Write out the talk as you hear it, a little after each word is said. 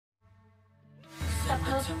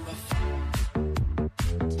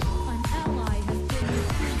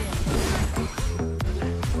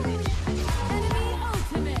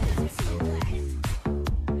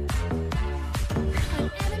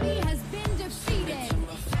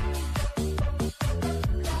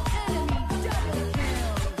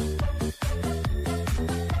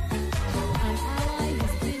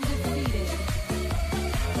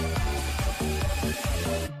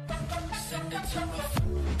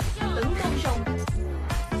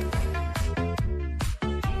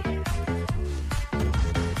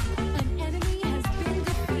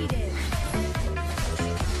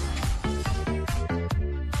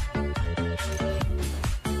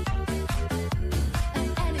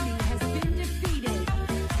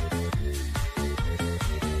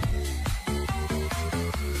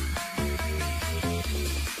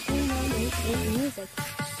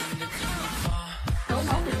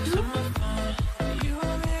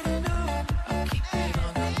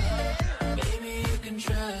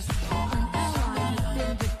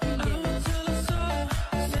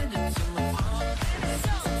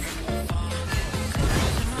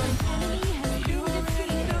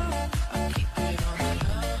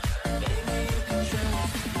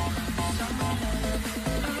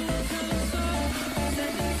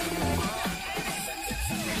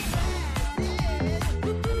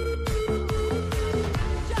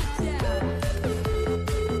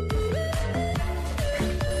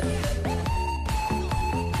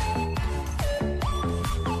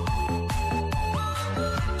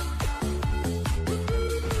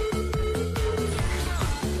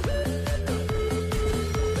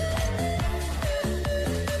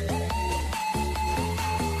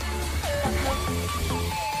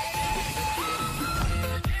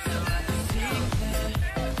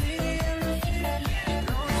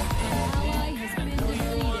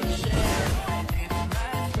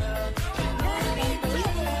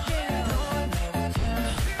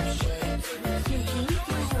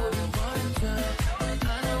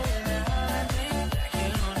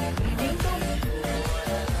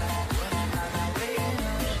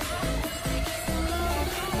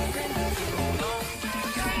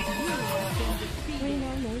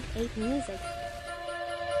music.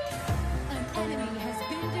 An enemy has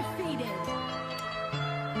been defeated.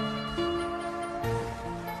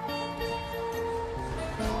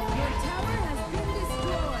 Your tower has been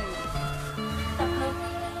destroyed. Tập hợp.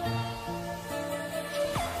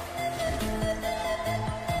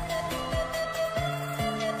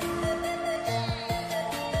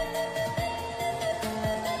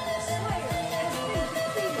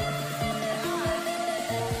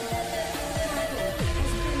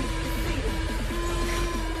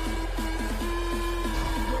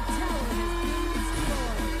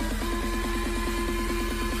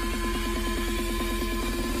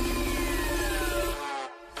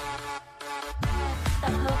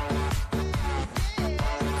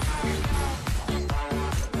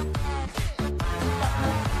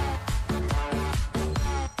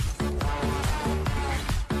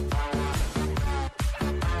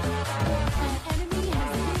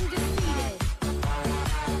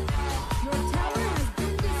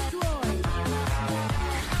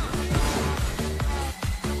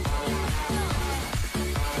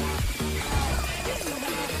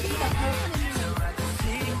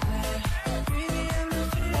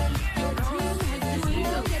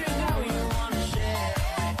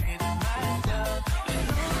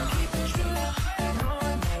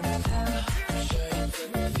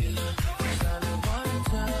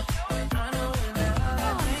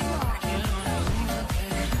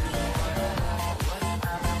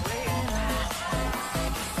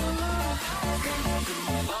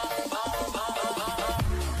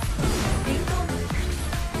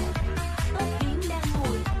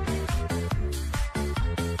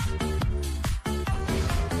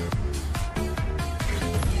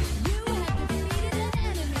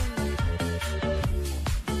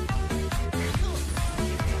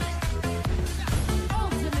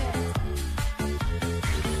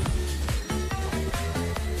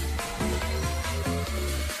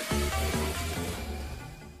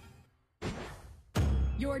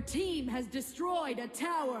 Your team has destroyed a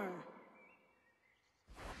tower.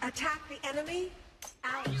 Attack the enemy.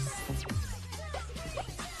 Oust.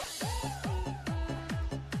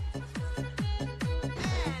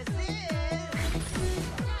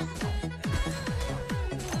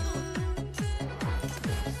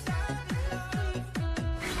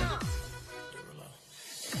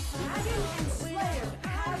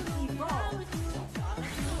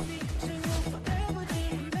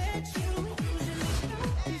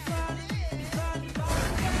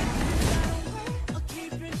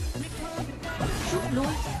 Reup lui.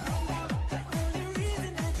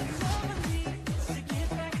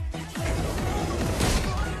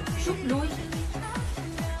 Rút lui.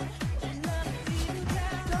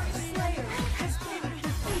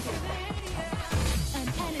 An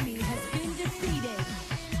enemy has been defeated.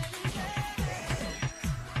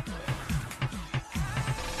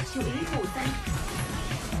 Chú ý vụ xanh.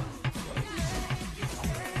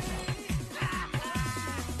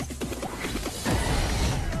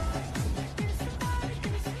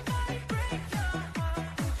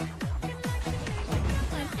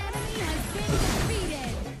 An enemy has been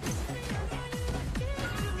defeated.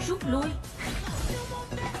 Rút lui.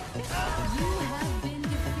 You have been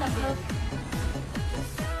Tập hợp. defeated.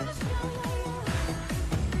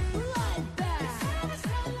 Bloodbath.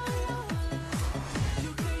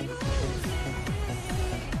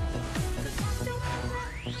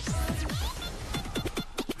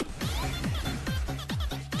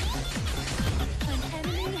 An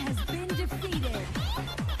enemy has been defeated.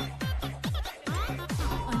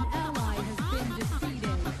 An ally has been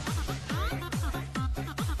defeated.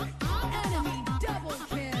 Enemy double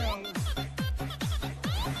kill.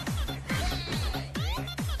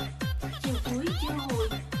 Chiều cuối chiêu hồi.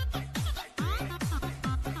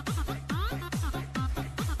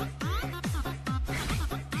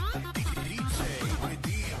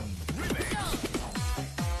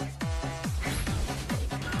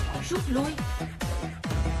 Rút lui.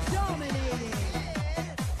 Dominating.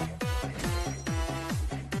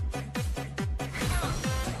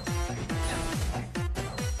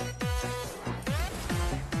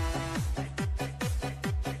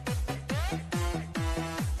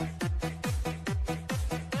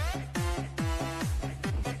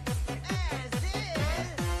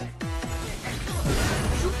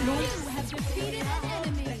 Rút lui. You have defeated an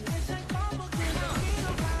enemy.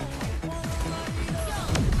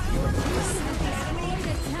 Your team has destroyed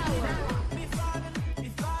a tower.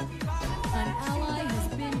 An ally has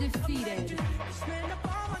been defeated. Your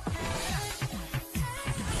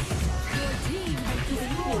team has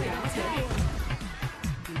destroyed a tower.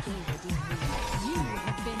 You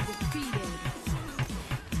have been defeated.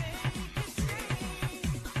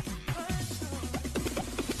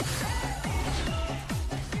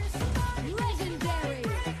 Legendary.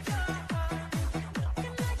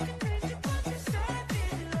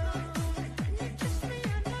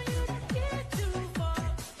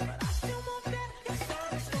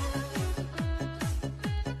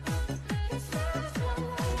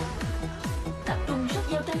 Tập trung sức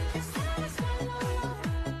giao tranh.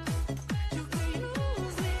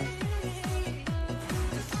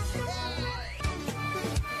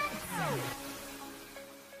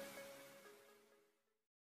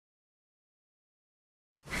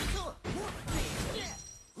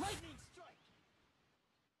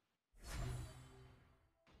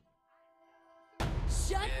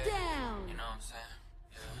 Shut down. You know what I'm saying?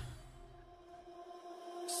 Yeah.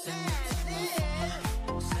 Send it to my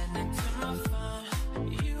phone. Send it to my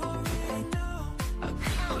phone. You already know. I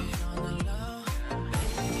keep it on the low.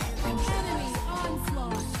 Baby, you can Enemy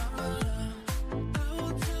onslaught.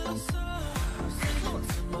 go to the soul. Send it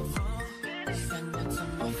to my phone. Send it to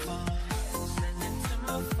my phone. Send it to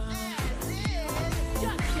my phone.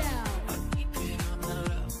 Shut down. I keep it on the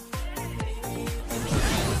low. Baby, you can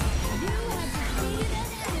You have defeated an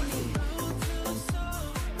enemy.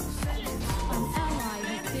 An ally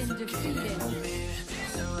has been defeated.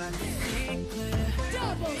 so I can see clear.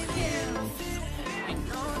 Double kill. You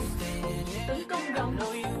know I'm staying here. Tấn công rộng.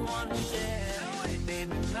 Know you wanna share,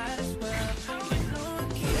 baby, might as well. You know I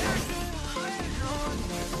can't, you know I'm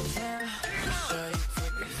never there. Sure you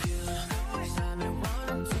take a few, sign me 1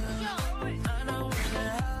 and 2. I know what the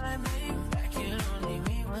hell I mean, that can only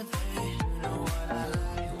mean one thing. You know what I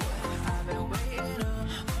like, what I've been waiting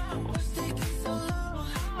on. What's taking so long?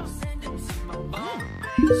 Send it to my phone,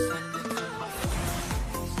 send it to my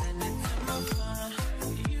phone, send it to my phone.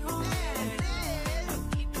 You already know, I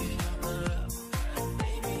keep it on the low.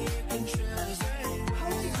 Baby, you can trust.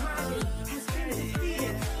 Holy Dragon has been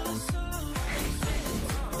defeated.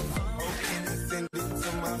 Send it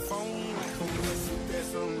to my phone, like a message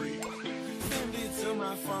that's unreal. Send it to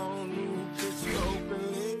my phone, new picture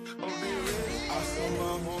openly. Also,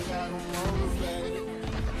 my phone got a motivated.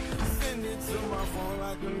 Send it to my phone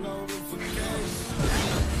like a notification.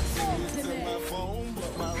 Send it to my phone,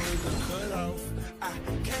 but my rings are cut off. I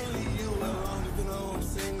can't leave you alone even though I'm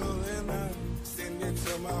single and I send it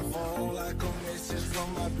to my phone like a message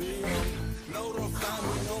from my DM. Notify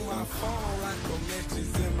me on my phone like a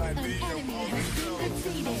message in my An DM. enemy has been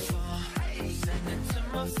defeated. Send it to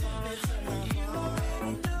my phone. You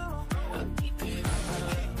already know. I keep it on the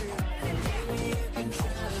low. Baby, you can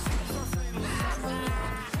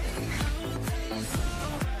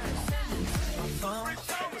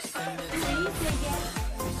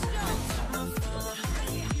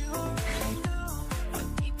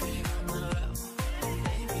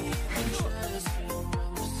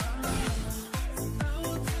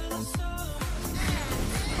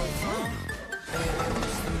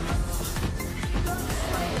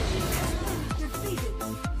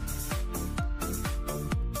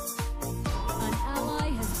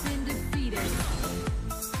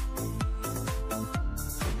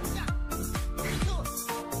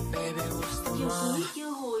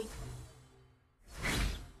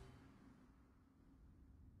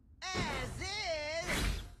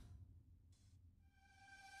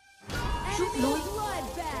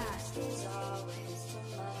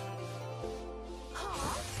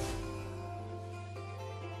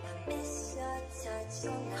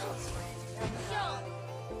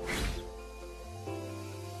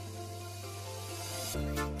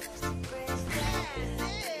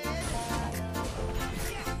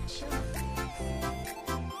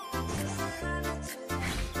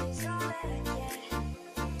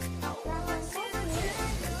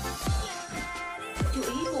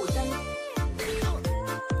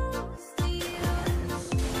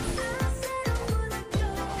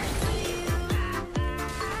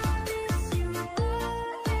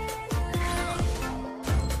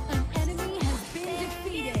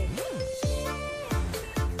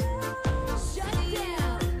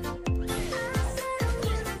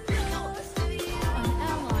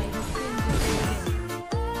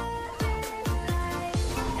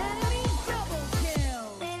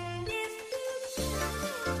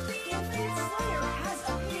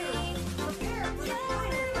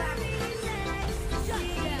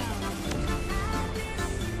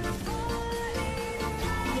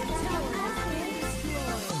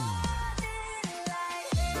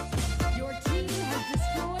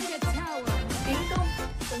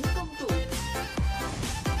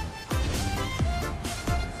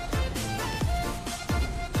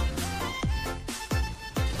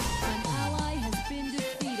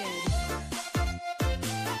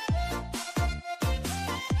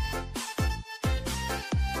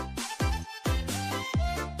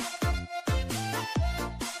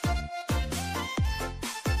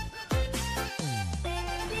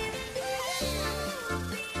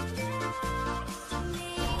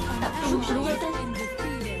rút lui giao tranh. been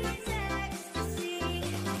defeated.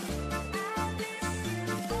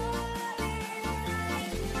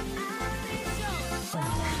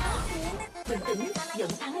 Bình tĩnh dẫn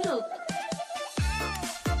thắng lượt.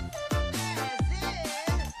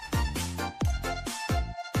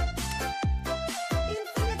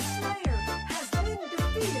 Infinite Slayer has been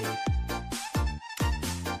defeated.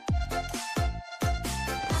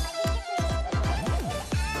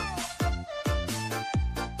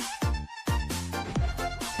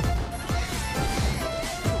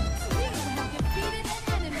 You have defeated an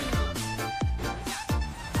enemy.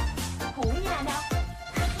 Thủ nhà nào.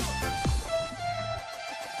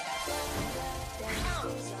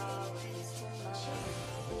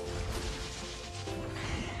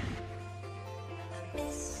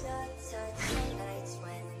 Miss your touch and nights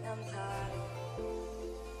when I'm high.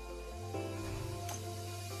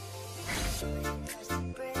 Across the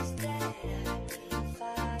bridge that I can't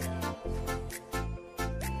follow.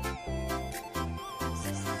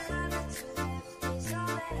 Since the love that you left is all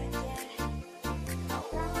that I get. I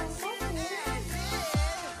wanna see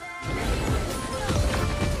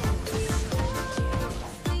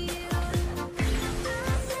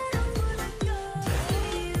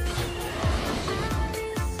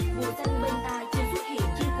Bùa xanh bên ta chưa xuất hiện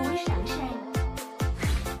chiêu cuối sẵn sàng.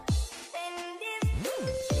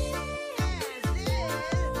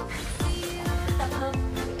 Tập hợp.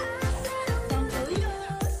 Đang tới.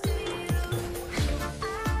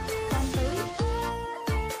 Đang tới.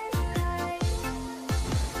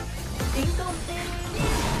 Tiến công.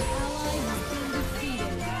 Ally has been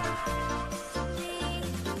defeated.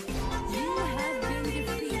 You have been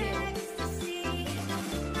defeated.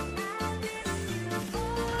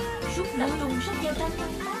 Rút tập trung sức giao tranh.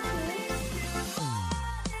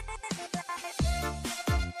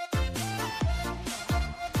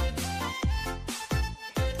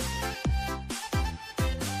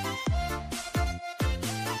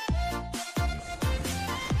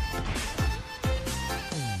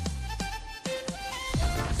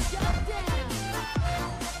 Shut down.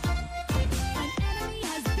 An enemy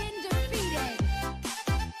has been defeated.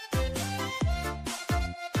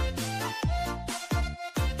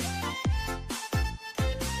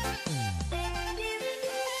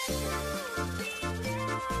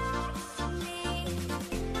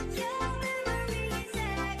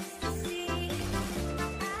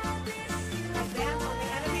 Advance on the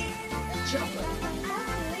enemy.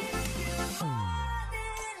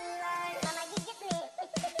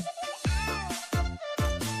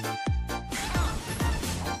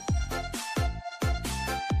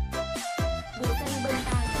 Bùa xanh bên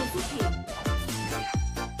ta chưa xuất hiện.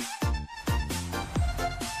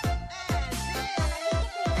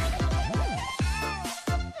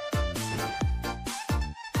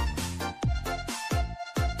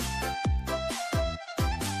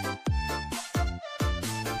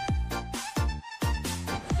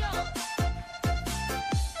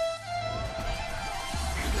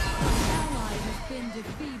 Ally has been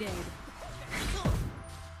defeated.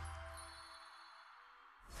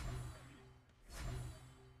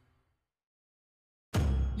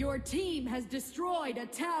 Your team has destroyed a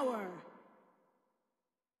tower.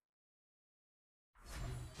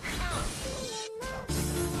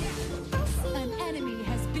 An enemy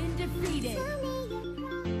has been defeated.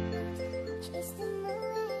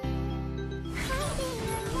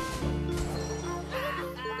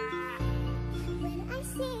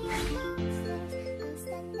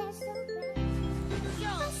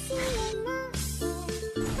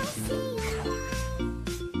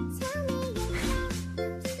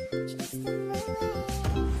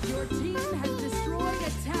 Your team has destroyed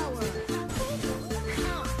a tower.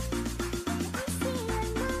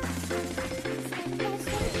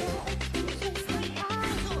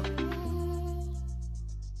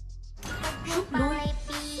 Rút lui.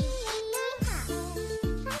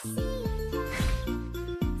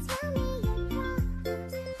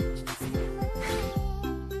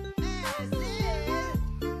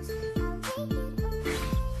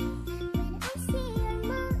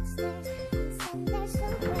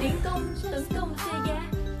 Tiến công. Tấn công xe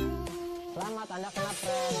giá. Selamat Anda kena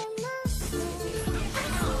prank.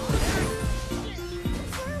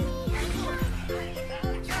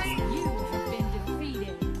 You have been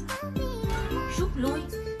defeated. Rút lui.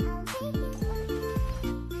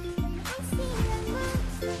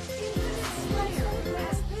 Slayer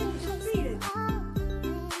has been defeated.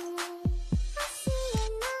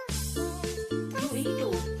 Chú ý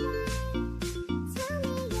trụ.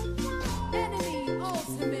 Enemy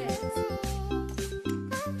ultimate.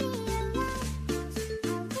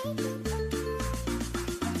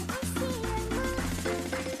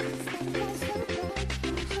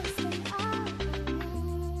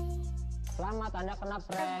 Anda kena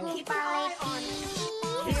prank. Keep your eye on.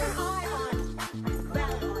 Keep your eye on.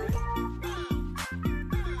 Valor.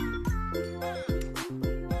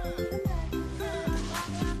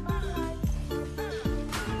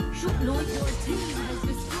 Rút lui. Your team has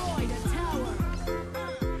destroyed a tower.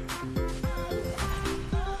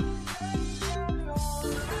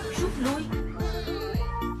 Rút lui.